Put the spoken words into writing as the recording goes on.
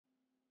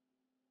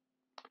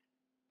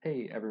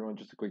Hey everyone,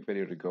 just a quick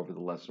video to go over the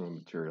lesson one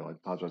material. I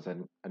apologize I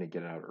didn't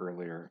get it out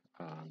earlier.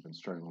 I've been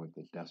struggling with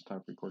the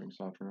desktop recording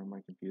software on my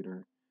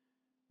computer.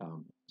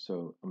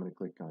 So I'm going to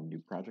click on New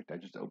Project. I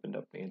just opened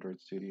up Android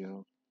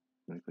Studio.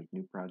 I'm going to click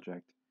New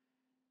Project.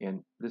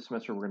 And this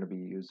semester we're going to be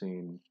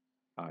using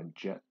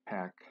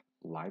Jetpack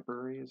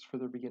libraries for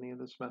the beginning of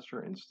the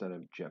semester instead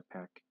of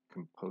Jetpack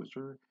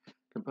Composer.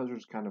 Composer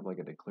is kind of like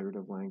a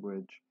declarative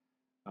language.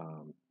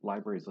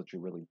 Libraries let you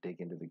really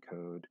dig into the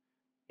code,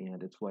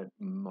 and it's what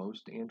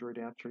most Android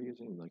apps are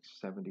using, like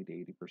 70 to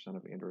 80%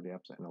 of Android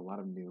apps, and a lot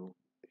of new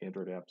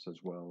Android apps as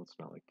well. It's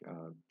not like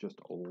just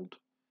old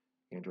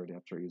Android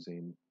apps are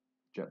using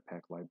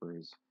Jetpack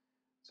libraries.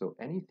 So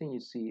anything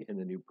you see in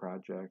the new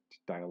project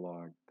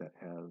dialog that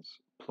has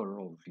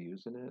plural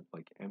views in it,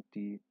 like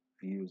empty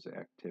views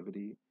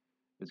activity,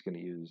 is going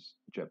to use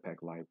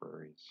Jetpack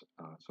libraries.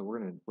 So we're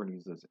gonna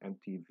use this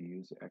empty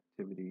views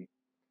activity.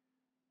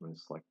 I'm going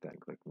to select that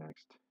and click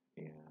next,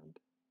 and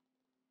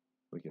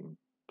we can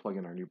plug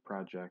in our new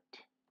project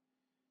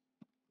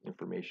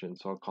information.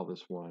 So I'll call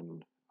this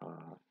one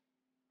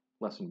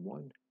lesson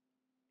 1,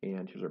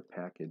 and here's our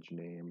package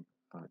name,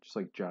 just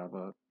like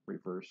Java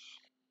reverse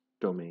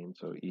domain,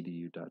 so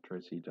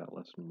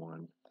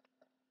edu.tric.lesson1.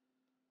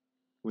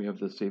 We have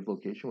the save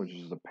location, which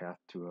is the path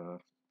to a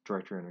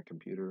directory on a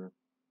computer,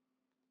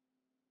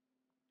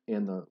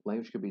 and the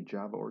language could be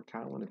Java or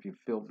Kotlin. If you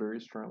feel very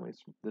strongly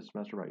this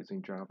semester about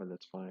using Java,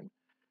 that's fine.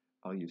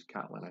 I'll use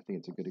Kotlin. I think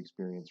it's a good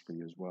experience for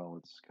you as well.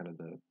 It's kind of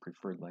the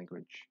preferred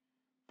language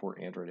for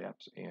Android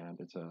apps, and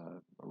it's a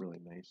really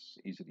nice,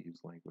 easy to use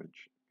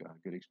language.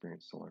 Good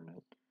experience to learn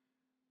it.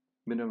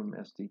 Minimum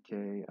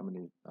SDK, I'm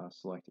going to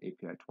select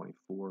API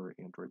 24,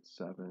 Android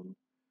 7,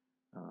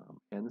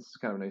 and this is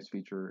kind of a nice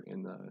feature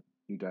in the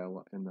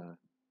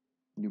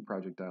new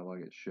project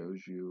dialog. It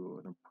shows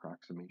you an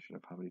approximation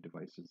of how many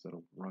devices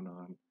that'll run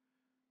on.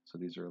 So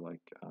these are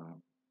like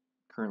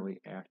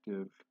currently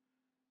active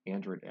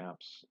Android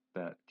apps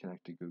that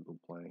connect to Google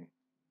Play,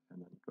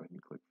 and then go ahead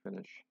and click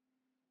Finish,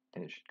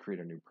 and it should create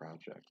a new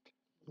project.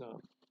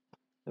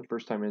 The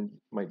first time in,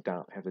 might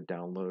have to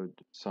download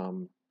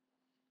some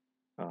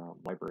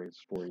libraries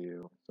for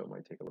you, so it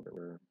might take a little bit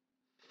longer,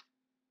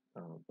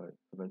 but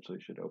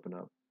eventually should open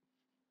up.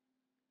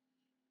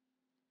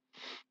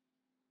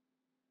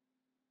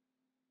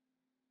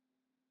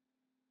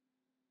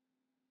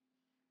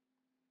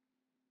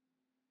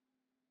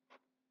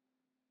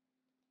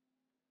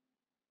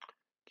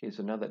 Okay,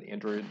 so now that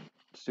Android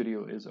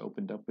Studio is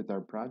opened up with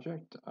our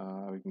project,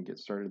 we can get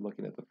started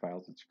looking at the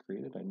files it's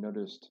created. I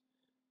noticed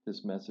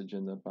this message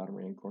in the bottom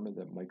right hand corner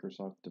that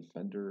Microsoft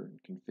Defender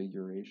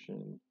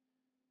configuration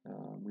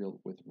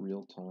with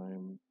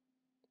real-time.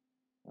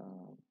 So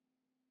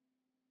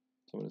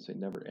I'm going to say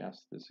never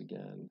ask this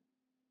again,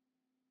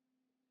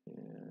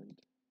 and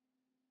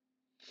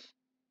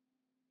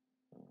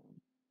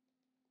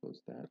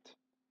close that.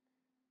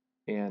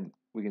 And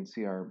we can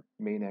see our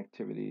main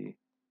activity.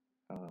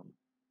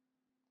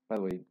 By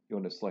the way, you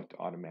want to select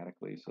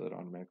automatically so that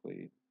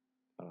automatically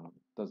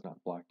does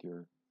not block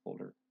your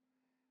folder.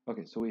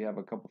 Okay, so we have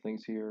a couple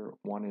things here.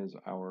 One is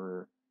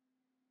our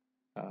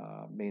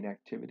main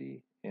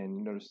activity, and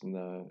you notice in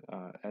the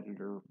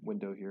editor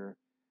window here,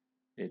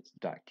 it's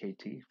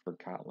 .kt for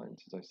Kotlin,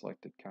 since I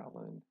selected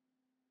Kotlin,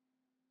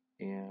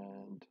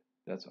 and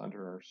that's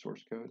under our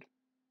source code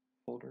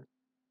folder.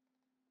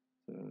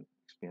 So it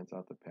expands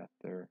out the path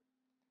there.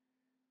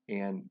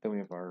 And then we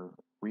have our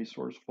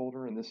resource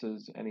folder, and this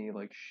is any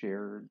like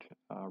shared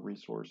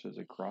resources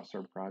across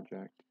our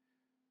project.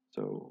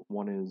 So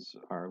one is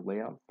our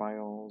layout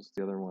files.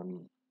 The other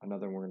one,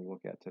 another one we're going to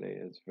look at today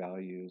is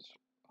values.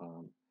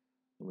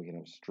 We can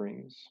have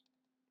strings.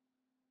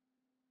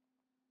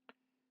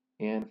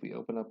 And if we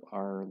open up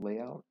our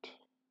layout,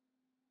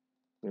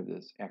 we have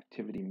this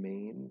activity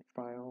main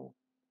file,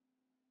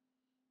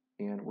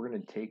 and we're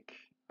going to take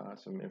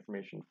some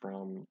information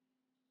from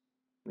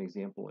an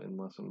example in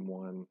lesson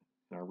 1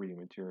 in our reading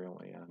material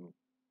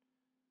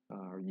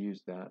and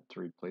use that to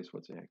replace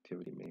what's in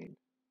activity main.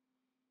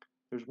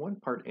 There's one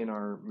part in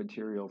our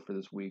material for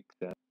this week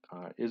that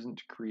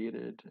isn't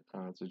created.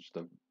 It's just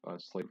a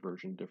slight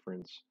version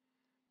difference,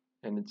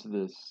 and it's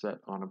this set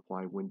on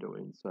apply window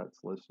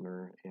insets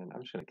listener, and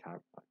I'm just going to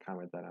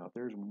comment that out.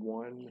 There's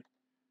one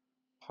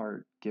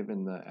part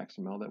given the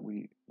XML that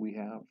we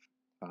have.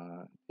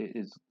 It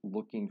is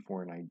looking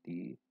for an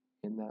ID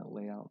in that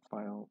layout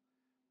file,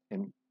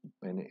 and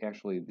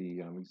actually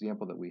the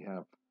example that we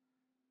have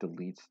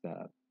deletes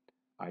that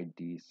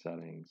ID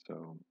setting,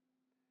 so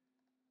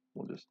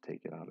we'll just take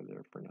it out of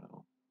there for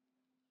now.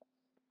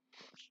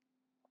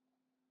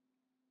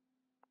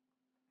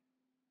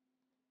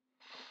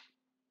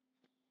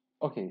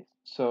 Okay,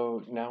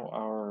 so now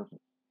our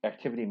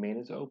activity main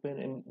is open,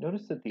 and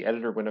notice that the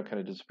editor window kind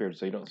of disappeared,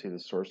 so you don't see the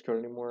source code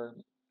anymore.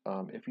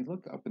 If you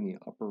look up in the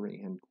upper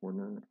right hand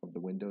corner of the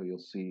window, you'll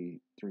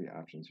see 3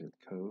 options here: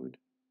 code,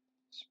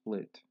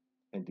 split,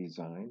 and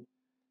design.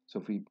 So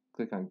if we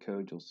click on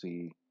code, you'll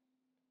see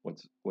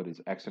what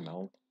is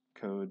XML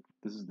code.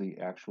 This is the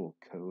actual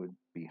code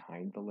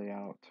behind the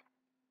layout.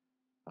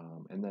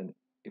 And then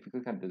if you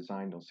click on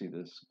design, you'll see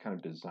this kind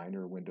of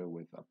designer window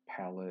with a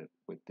palette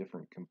with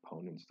different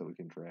components that we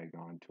can drag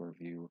onto our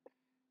view.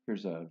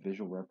 Here's a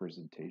visual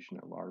representation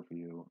of our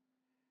view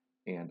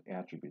and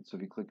attributes. So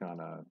if you click on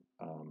a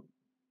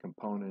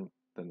component,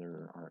 then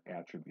there are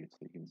attributes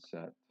that you can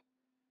set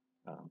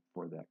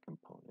for that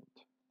component.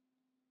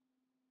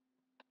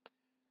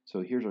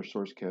 So here's our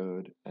source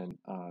code, and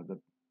the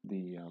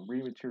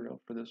reading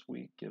material for this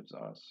week gives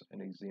us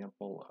an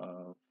example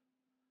of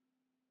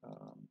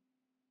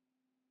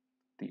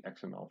the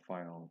XML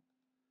file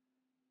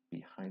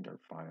behind our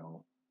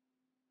file.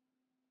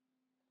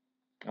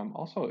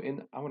 Also,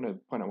 I want to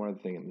point out one other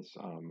thing in this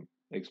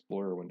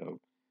Explorer window.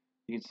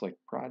 You can select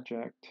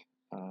project, it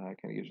kind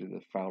of gives you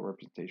the file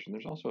representation.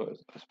 There's also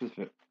a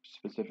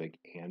specific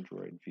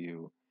Android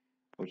view,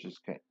 which is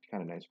kind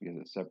of nice because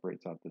it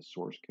separates out the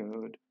source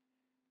code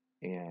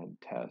and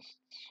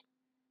tests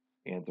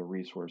and the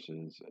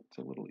resources. It's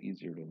a little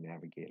easier to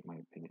navigate, in my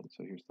opinion.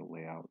 So here's the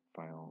layout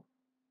file.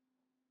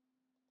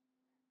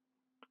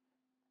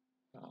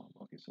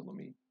 Okay, so let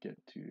me get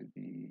to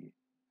the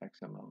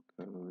XML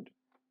code.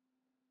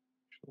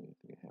 Actually, I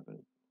think I have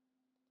it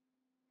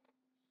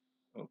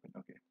open.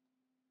 Okay.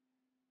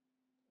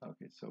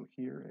 Okay, so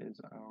here is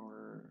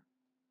our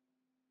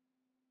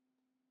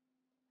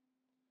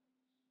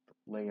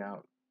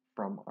layout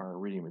from our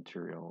reading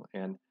material.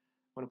 And I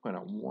want to point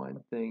out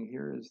one thing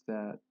here is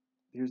that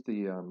here's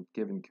the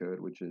given code,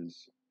 which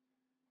is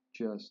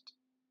just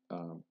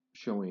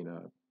showing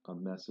a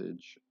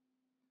message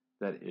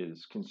that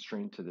is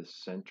constrained to the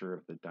center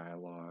of the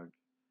dialogue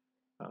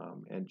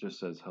and just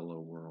says hello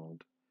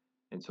world.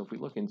 And so if we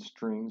look in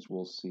strings,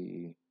 we'll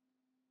see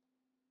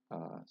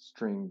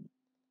string,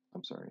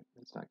 I'm sorry,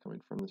 it's not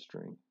coming from the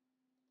string.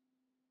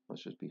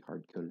 Let's just be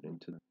hard coded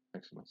into the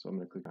XML. So I'm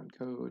going to click on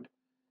code,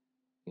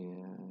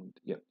 and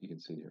yep, you can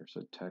see here.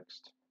 So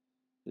text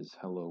is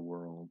hello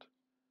world.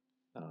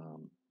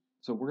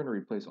 So we're going to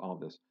replace all of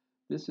this.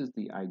 This is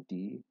the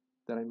ID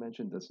that I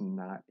mentioned that's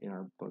not in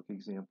our book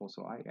example.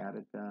 So I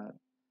added that.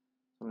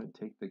 I'm going to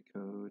take the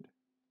code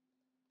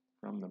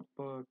from the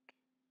book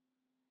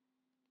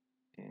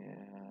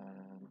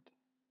and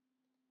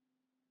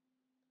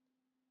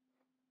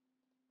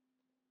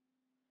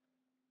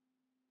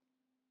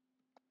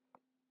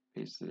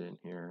paste it in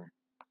here.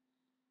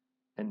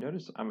 And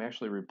notice I'm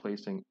actually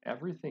replacing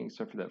everything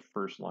except for that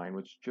first line,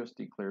 which just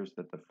declares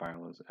that the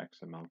file is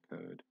XML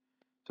code.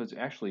 So it's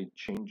actually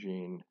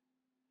changing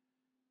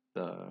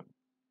the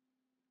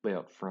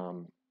layout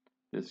from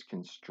this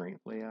constraint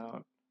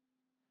layout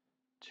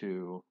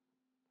to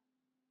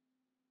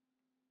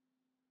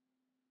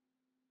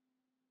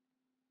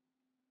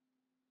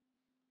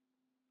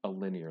a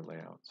linear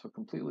layout. So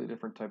completely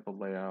different type of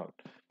layout.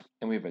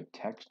 And we have a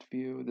text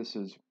view. This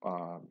is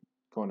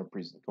going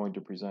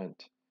to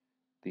present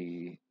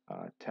the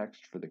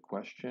text for the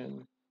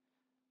question,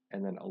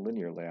 and then a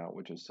linear layout,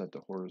 which is set to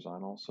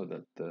horizontal so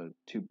that the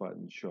two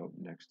buttons show up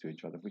next to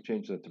each other. If we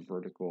change that to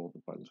vertical,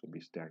 the buttons would be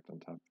stacked on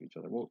top of each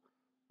other. We'll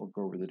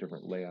go over the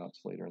different layouts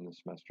later in the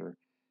semester.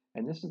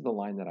 And this is the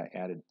line that I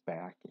added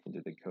back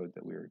into the code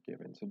that we were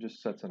given. So it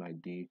just sets an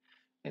ID.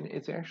 And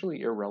it's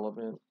actually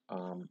irrelevant.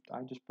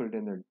 I just put it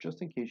in there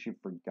just in case you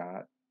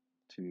forgot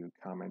to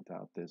comment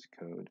out this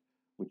code,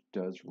 which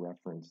does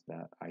reference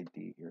that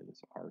ID here,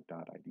 this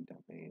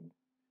r.id.main.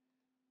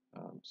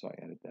 So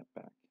I added that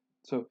back.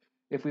 So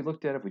if we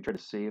looked at it, if we try to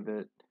save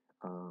it,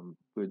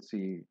 we would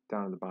see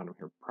down at the bottom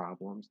here,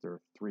 problems. There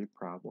are 3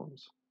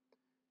 problems.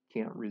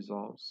 Can't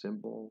resolve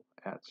symbol,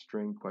 at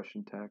string,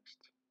 question text,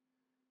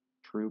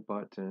 true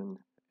button,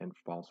 and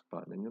false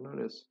button. And you'll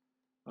notice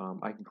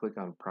I can click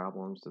on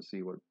problems to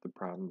see what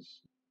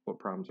problems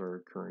are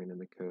occurring in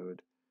the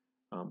code.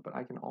 But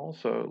I can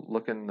also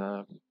look in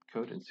the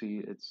code and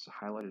see it's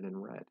highlighted in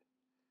red.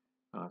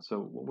 So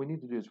what we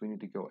need to do is we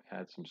need to go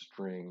add some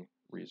string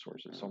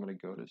resources. So I'm going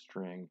to go to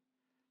string,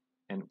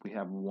 and we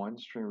have 1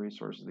 string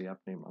resource, the app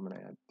name. I'm going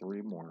to add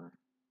 3 more.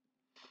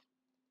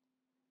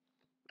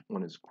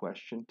 One is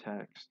question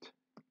text.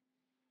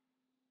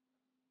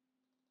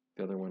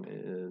 The other one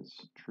is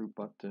true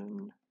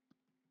button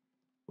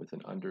with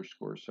an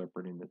underscore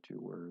separating the 2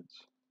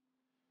 words,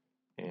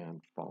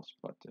 and false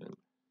button.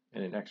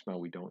 And in XML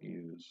we don't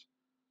use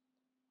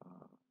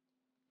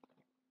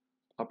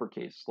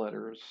uppercase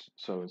letters,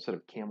 so instead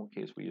of camel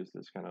case we use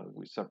this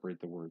we separate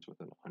the words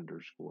with an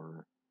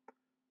underscore.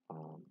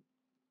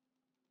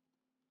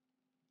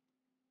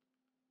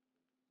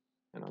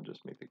 And I'll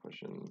just make the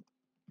question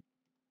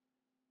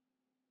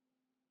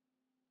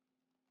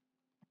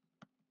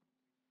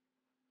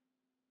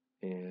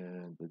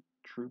and the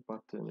true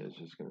button is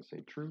just going to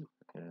say true,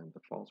 and the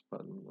false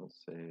button will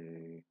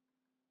say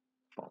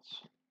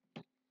false.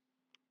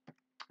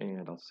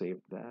 And I'll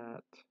save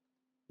that,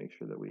 make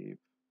sure that we've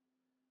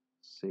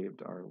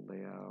saved our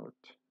layout,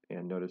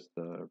 and notice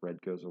the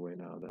red goes away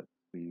now that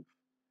we've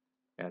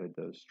added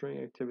those string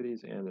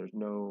activities, and there's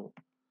no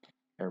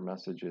error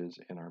messages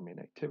in our main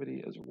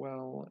activity as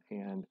well.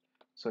 And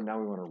so now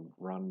we want to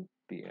run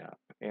the app.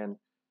 And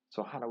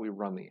so how do we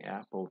run the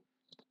app? Well,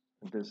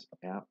 this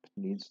app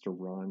needs to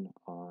run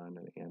on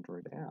an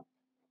Android app,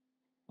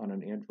 on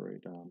an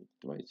Android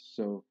device.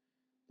 So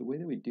the way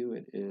that we do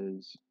it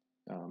is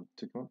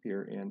to come up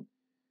here, and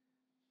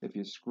if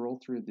you scroll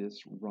through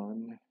this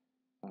run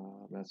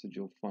message,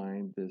 you'll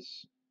find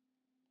this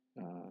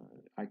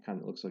icon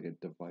that looks like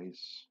a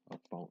device, a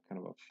phone,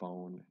 kind of a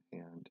phone.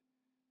 And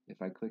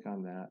if I click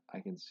on that, I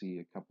can see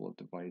a couple of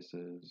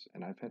devices,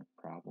 and I've had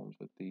problems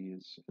with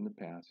these in the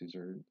past. These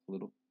are a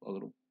little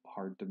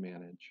hard to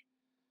manage.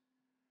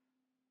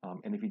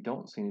 And if you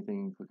don't see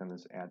anything, click on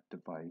this Add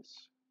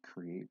Device,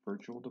 Create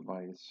Virtual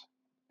Device,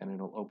 and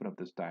it'll open up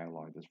this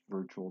dialog, this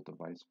Virtual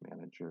Device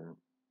Manager.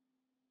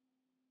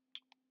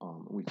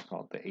 We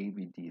call it the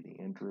AVD, the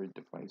Android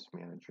Device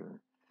Manager,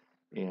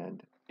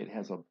 and it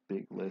has a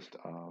big list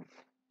of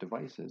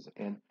devices.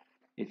 And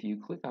if you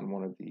click on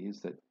one of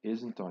these that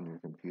isn't on your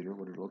computer,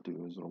 what it'll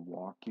do is it'll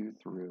walk you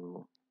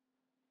through.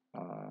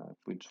 If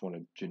we just want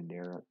a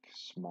generic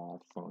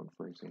small phone,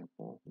 for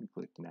example, you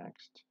click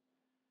Next,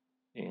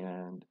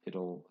 and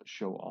it'll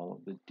show all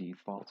of the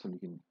defaults, and you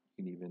can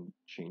even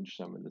change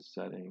some of the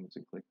settings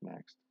and click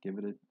Next. Give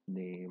it a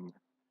name,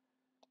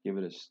 give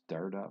it a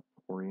startup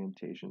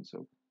orientation.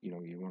 So you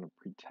want to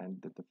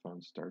pretend that the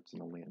phone starts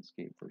in a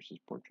landscape versus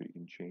portrait.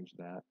 You can change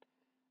that,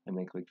 and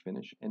then click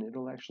Finish, and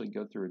it'll actually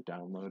go through a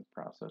download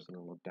process, and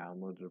it'll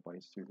download the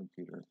device to your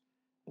computer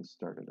and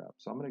start it up.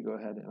 So I'm going to go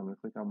ahead and I'm going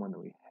to click on one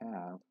that we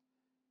have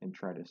and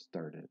try to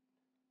start it.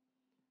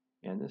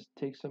 And this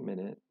takes a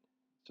minute,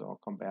 so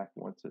I'll come back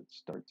once it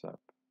starts up.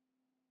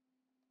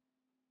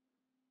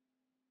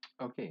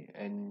 Okay,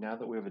 and now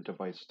that we have a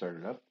device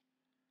started up,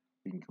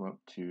 we can come up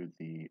to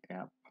the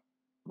App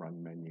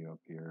Run menu up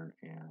here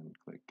and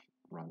click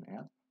Run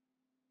App.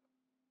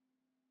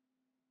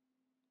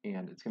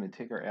 And it's going to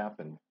take our app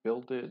and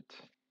build it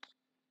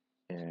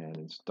and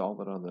install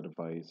it on the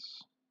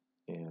device.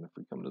 And if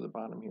we come to the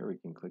bottom here, we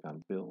can click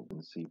on Build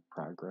and see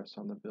progress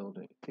on the build.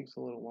 It takes a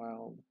little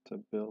while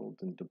to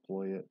build and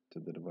deploy it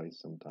to the device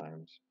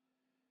sometimes.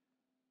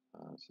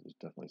 So there's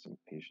definitely some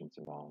patience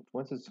involved.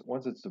 Once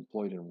it's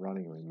deployed and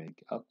running, we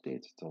make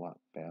updates. It's a lot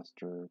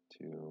faster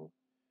to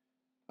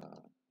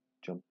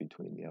jump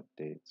between the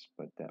updates,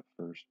 but that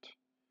first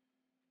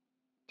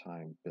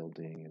time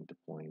building and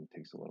deploying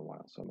takes a little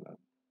while. So I'm going to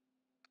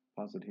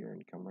pause it here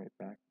and come right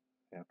back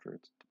after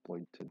it's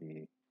deployed to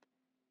the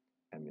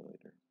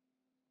emulator.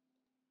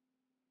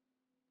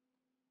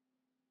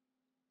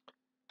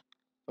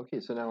 Okay,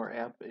 so now our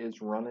app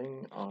is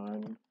running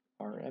on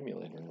our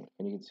emulator,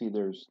 and you can see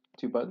there's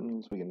two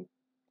buttons. We can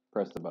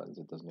press the buttons.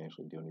 It doesn't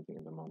actually do anything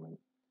at the moment.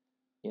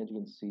 And you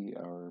can see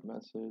our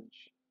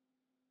message.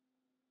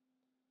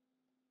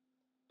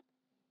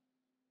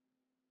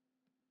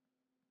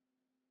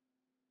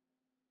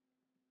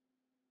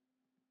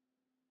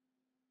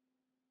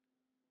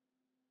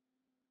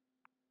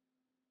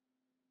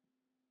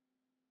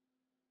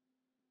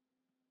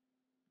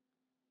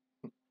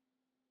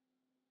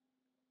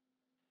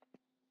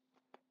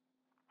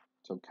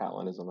 So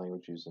Kotlin is a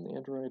language used in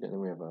Android, and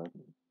then we have a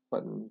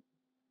button,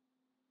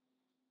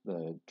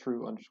 the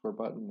true underscore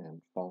button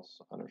and false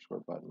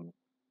underscore button,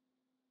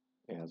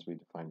 as we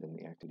defined in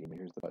the ActiveDemo.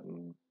 Here's the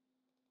button,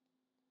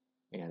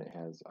 and it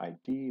has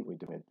ID. We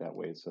define it that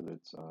way so that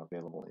it's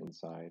available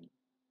inside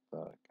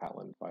the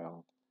Kotlin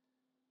file.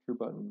 True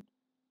button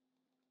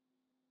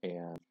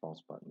and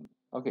false button.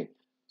 Okay,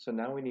 so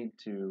now we need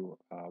to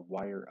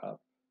wire up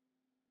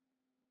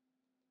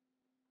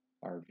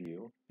our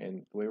view,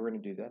 and the way we're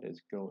going to do that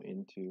is go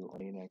into our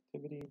main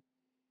activity,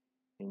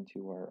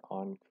 into our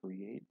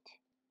onCreate,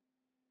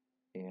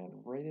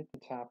 and right at the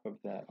top of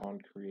that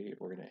onCreate,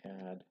 we're going to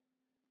add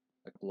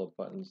a couple of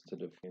buttons to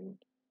define,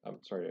 a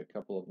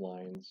couple of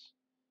lines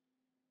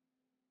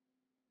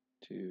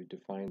to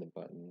define the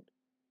button.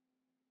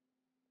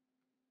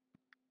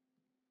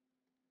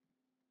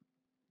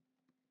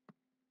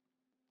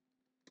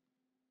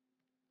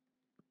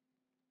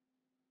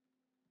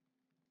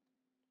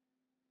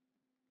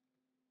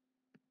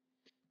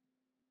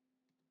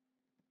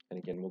 And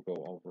again, we'll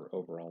go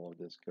over all of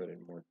this code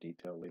in more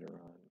detail later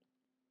on.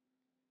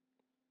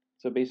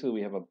 So basically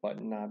we have a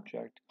button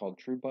object called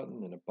true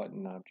button and a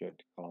button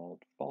object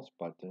called false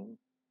button.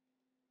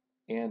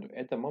 And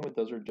at the moment,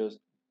 those are just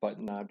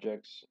button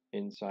objects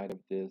inside of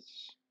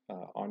this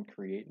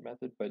onCreate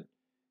method, but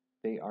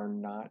they are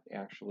not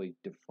actually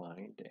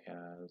defined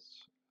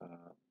as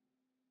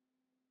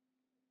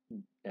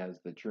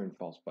the true and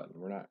false button.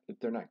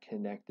 They're not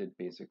connected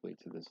basically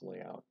to this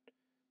layout.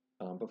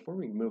 Before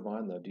we move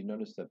on though, do you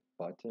notice that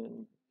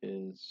button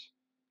is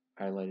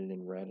highlighted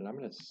in red? And I'm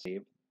going to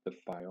save the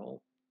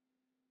file,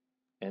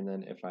 and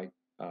then if I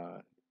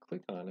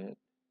click on it,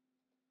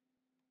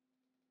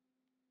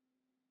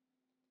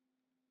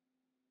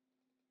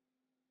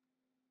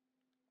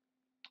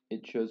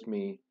 it shows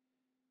me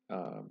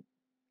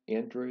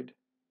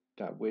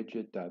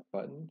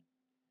Android.widget.button,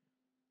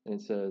 and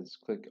it says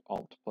click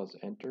Alt plus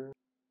Enter.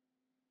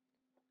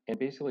 And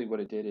basically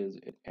what it did is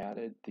it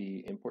added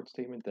the import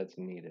statement that's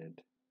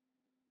needed.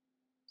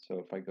 So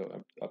if I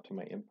go up to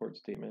my import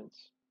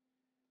statements,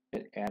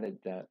 it added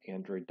that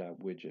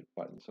Android.widget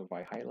button. So if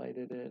I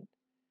highlighted it,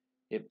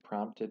 it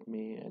prompted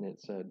me and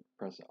it said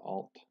press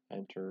Alt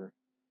Enter,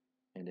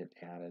 and it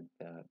added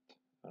that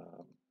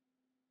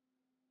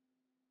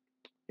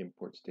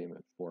import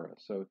statement for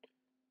us. So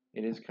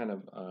it is kind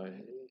of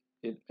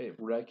it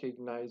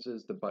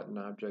recognizes the button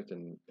object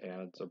and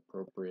adds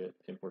appropriate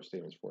import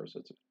statements for us. So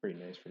it's pretty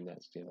nice from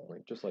that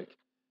standpoint. Just like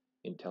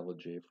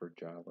IntelliJ for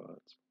Java,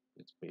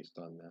 it's based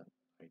on that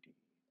ID.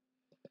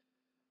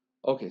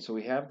 Okay, so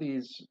we have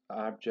these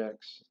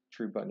objects,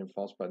 true button and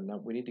false button. Now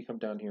we need to come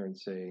down here and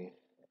say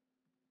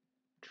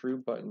true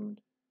button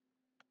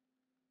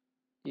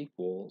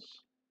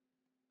equals,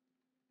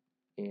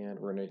 and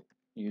we're going to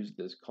use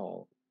this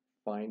call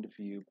find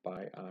view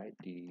by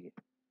ID,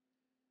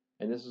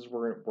 and this is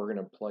where we're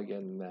going to plug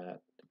in that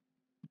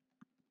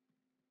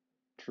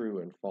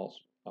true and false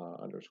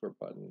underscore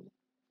button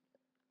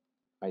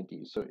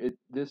ID. So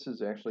this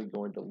is actually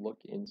going to look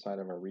inside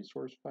of our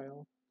resource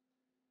file,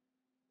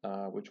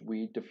 which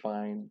we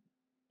define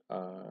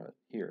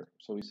here.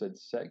 So we said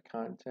set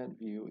content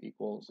view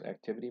equals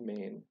activity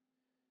main.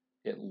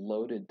 It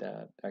loaded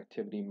that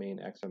activity main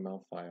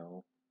XML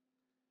file,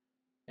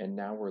 and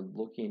now we're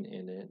looking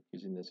in it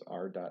using this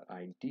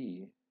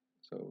r.id.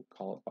 So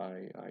call it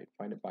by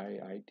find it by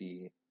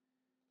ID,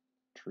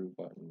 true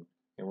button,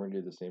 and we're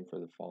gonna do the same for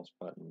the false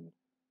button.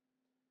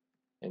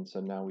 And so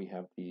now we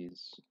have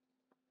these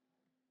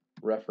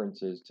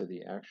references to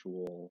the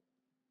actual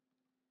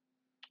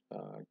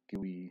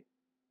GUI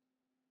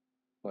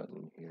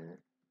button here.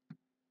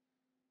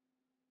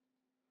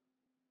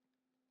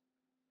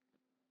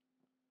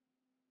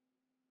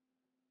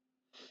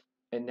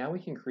 And now we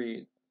can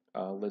create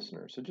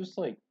listeners. So just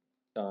like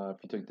if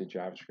you took the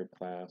JavaScript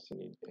class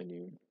and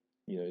we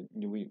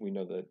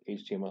know the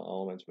HTML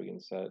elements, we can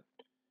set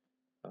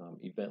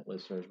event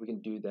listeners. We can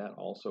do that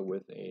also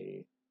with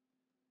an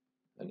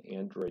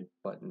Android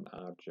button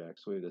object.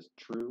 So we have this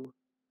true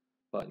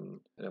button,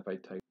 and if I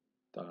type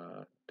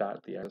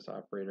dot the access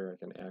operator, I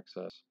can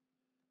access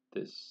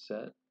this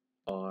set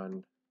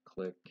on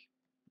click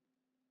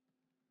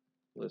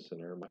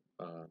listener. My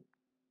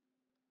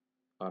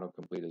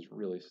autocomplete is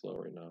really slow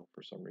right now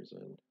for some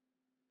reason.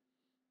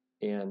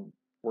 And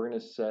we're going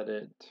to set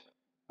it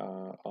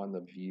on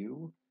the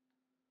view.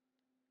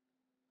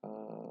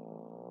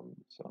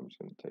 So I'm just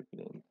going to type it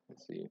in.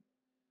 Let's see.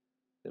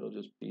 It'll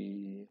just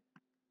be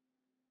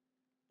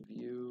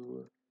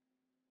view.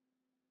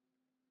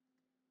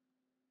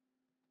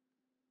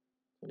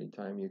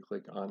 Anytime you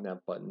click on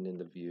that button in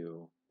the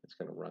view, it's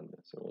going to run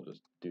this. It will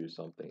just do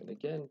something. And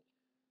again,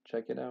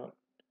 check it out.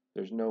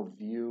 There's no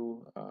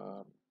view,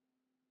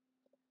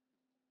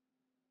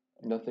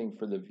 nothing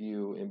for the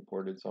view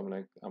imported. So I'm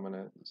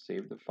gonna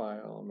save the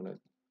file. I'm gonna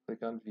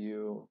click on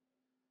view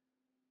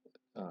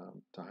to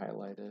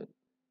highlight it,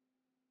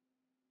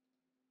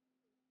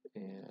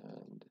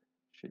 and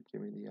should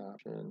give me the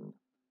option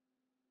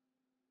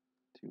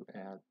to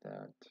add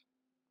that.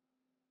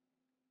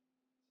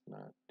 It's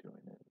not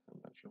doing it.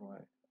 I'm not sure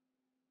why.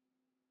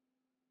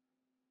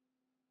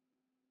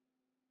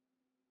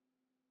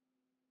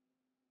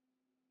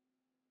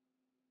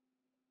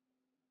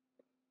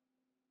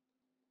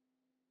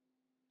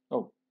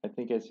 Oh, I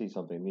think I see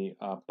something. The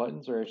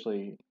buttons are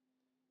actually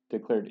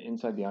declared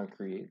inside the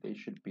onCreate. They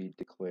should be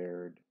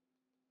declared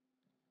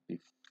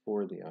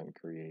before the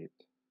onCreate.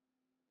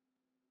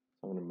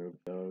 So I'm going to move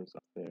those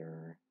up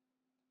there.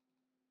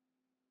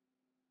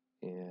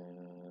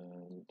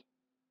 And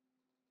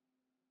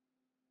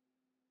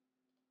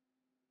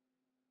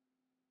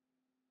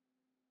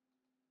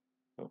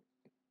oh,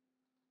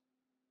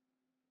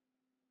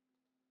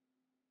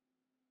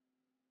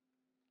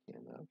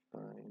 cannot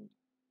find.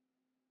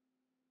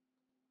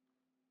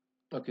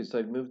 Okay, so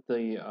I've moved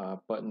the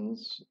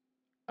buttons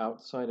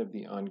outside of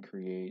the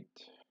onCreate,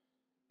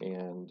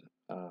 and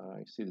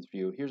I see this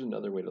view. Here's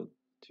another way to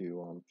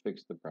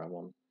fix the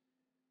problem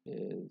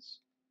is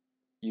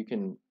you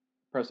can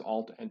press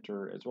Alt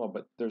Enter as well,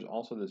 but there's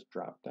also this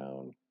drop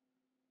down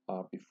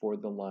before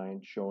the line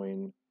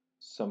showing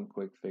some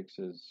quick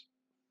fixes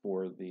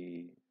for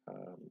the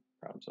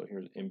problem. So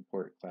here's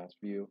import class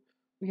view.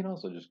 We can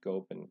also just go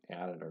up and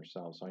add it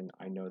ourselves. So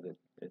I know that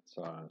it's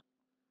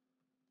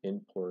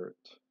import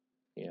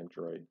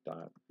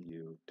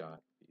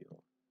android.view.view.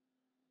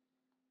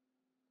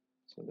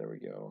 So there we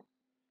go.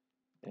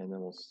 And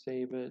then we'll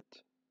save it.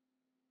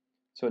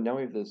 So now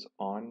we have this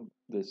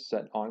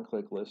set on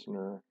click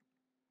listener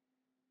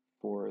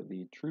for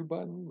the true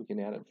button. We can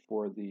add it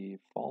for the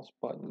false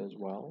button as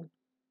well.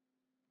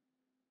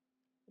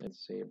 And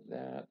save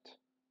that.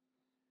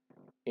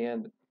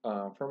 And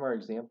from our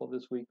example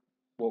this week,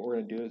 what we're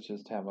going to do is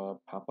just have a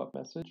pop-up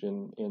message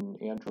in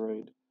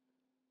Android,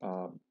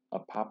 a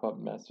pop-up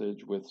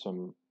message with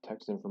some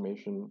text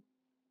information,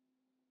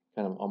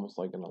 kind of almost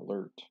like an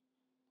alert,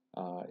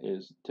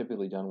 is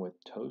typically done with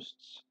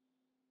toasts.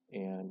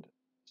 And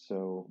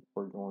so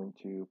we're going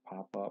to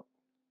pop up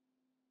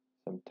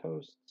some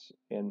toasts.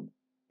 And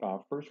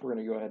first we're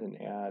going to go ahead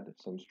and add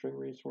some string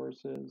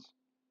resources.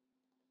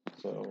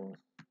 So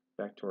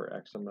back to our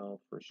XML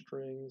for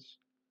strings.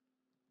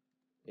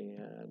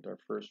 And our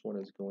first one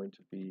is going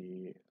to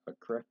be a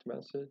correct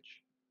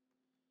message,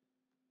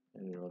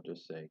 and it'll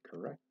just say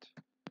correct.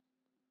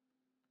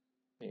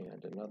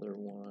 And another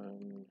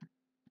one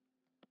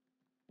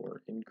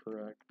for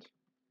incorrect,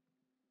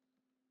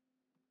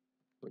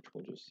 which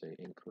will just say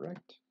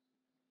incorrect.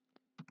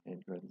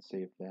 And go ahead and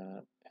save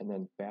that. And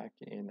then back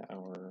in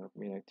our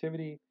main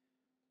activity,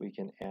 we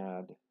can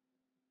add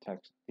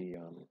text the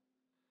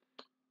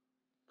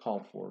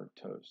call for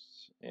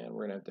toasts. And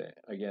we're going to have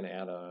to, again,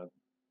 add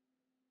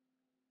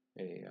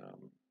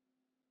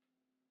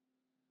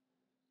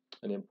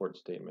an import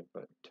statement,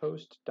 but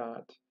toast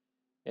dot,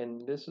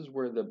 and this is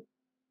where the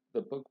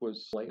book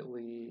was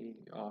slightly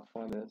off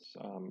on this.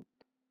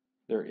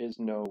 There is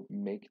no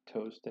make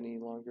toast any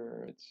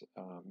longer. It's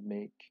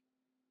make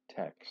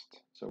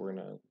text. So we're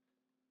going to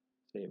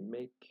say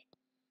make,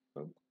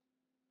 oh,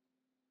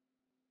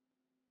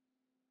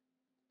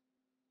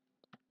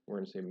 we're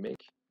going to say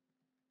make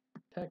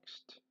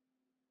text,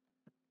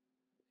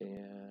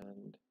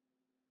 and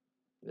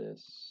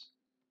this,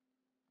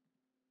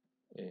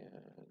 and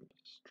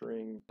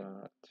string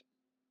dot,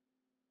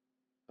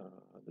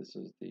 this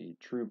is the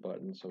true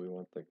button, so we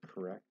want the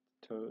correct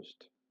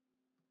toast.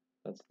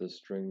 That's the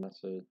string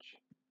message,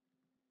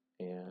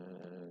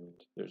 and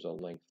there's a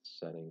length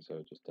setting,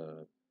 so just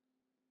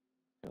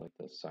like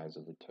the size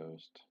of the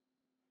toast.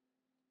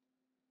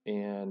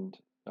 And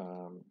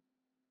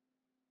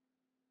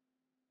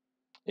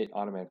it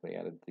automatically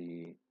added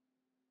the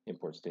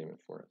import statement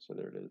for it. So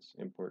there it is,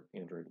 import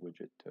Android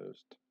widget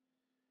toast.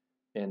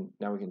 And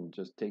now we can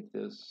just take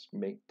this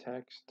make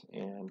text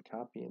and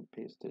copy and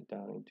paste it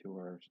down into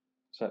our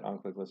set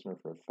on-click listener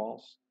for a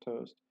false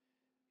toast,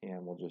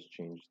 and we'll just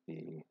change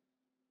the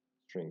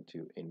string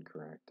to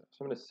incorrect.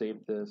 So I'm going to save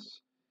this.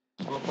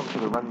 I'm going to come to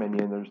the run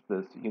menu, and there's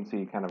this, you can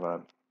see kind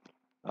of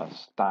a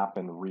stop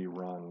and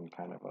rerun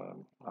kind of a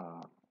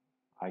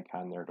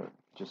icon there that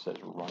just says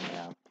run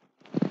app.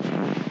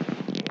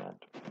 And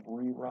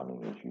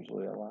rerunning is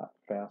usually a lot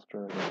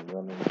faster than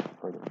running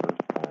for the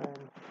first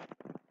time.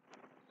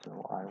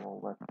 So I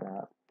will let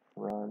that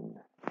run.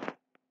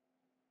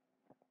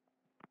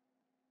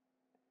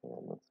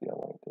 And let's see how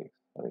long it takes.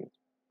 I think it's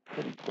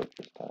pretty quick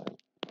this time.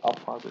 I'll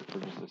pause it for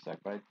just a sec,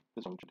 but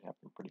this one should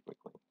happen pretty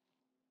quickly.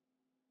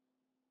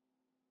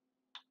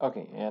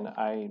 Okay, and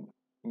I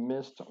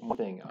missed one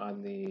thing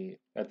on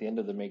at the end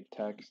of the make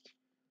text.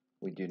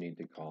 We do need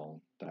to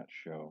call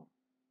 .show.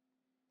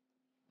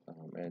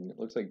 And it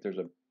looks like there's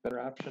a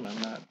better option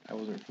I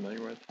wasn't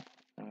familiar with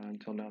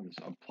until now. This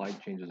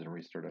applied changes and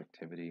restart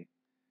activity.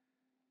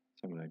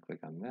 So I'm going to click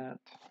on that.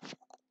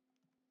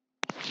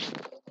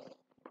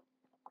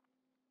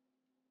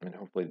 And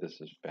hopefully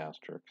this is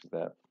faster, because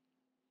that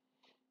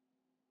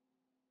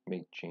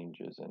make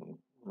changes and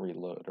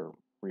reload or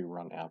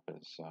rerun app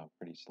is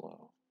pretty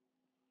slow.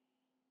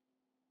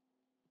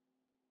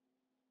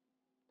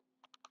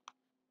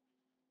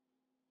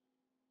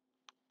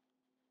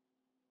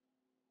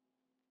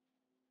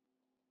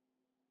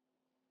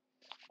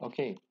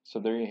 Okay, so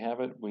there you have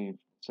it.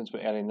 Since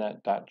we're adding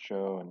that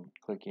 .show and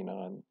clicking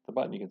on the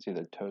button, you can see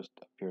the toast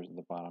appears at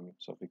the bottom.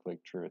 So if we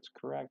click true, it's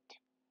correct.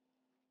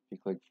 If you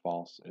click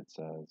false, it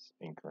says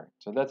incorrect.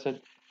 So that's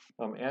it.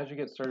 As you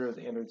get started with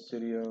Android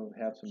Studio,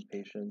 have some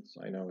patience.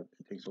 I know it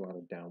takes a while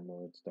to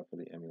download stuff for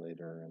the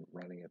emulator, and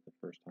running it the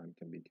first time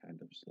can be kind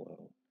of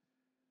slow.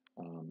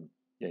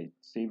 Yeah,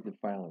 save the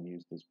file and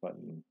use this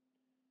button.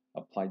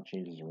 Applied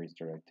changes and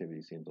restart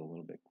activity seems a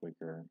little bit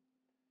quicker.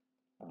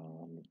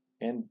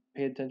 And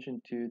pay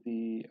attention to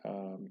the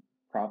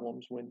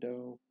problems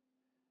window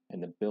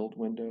and the build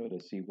window to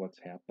see what's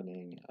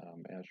happening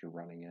as you're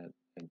running it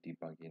and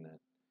debugging it.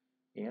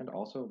 And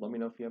also, let me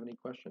know if you have any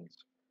questions.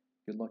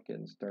 Good luck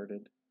getting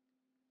started.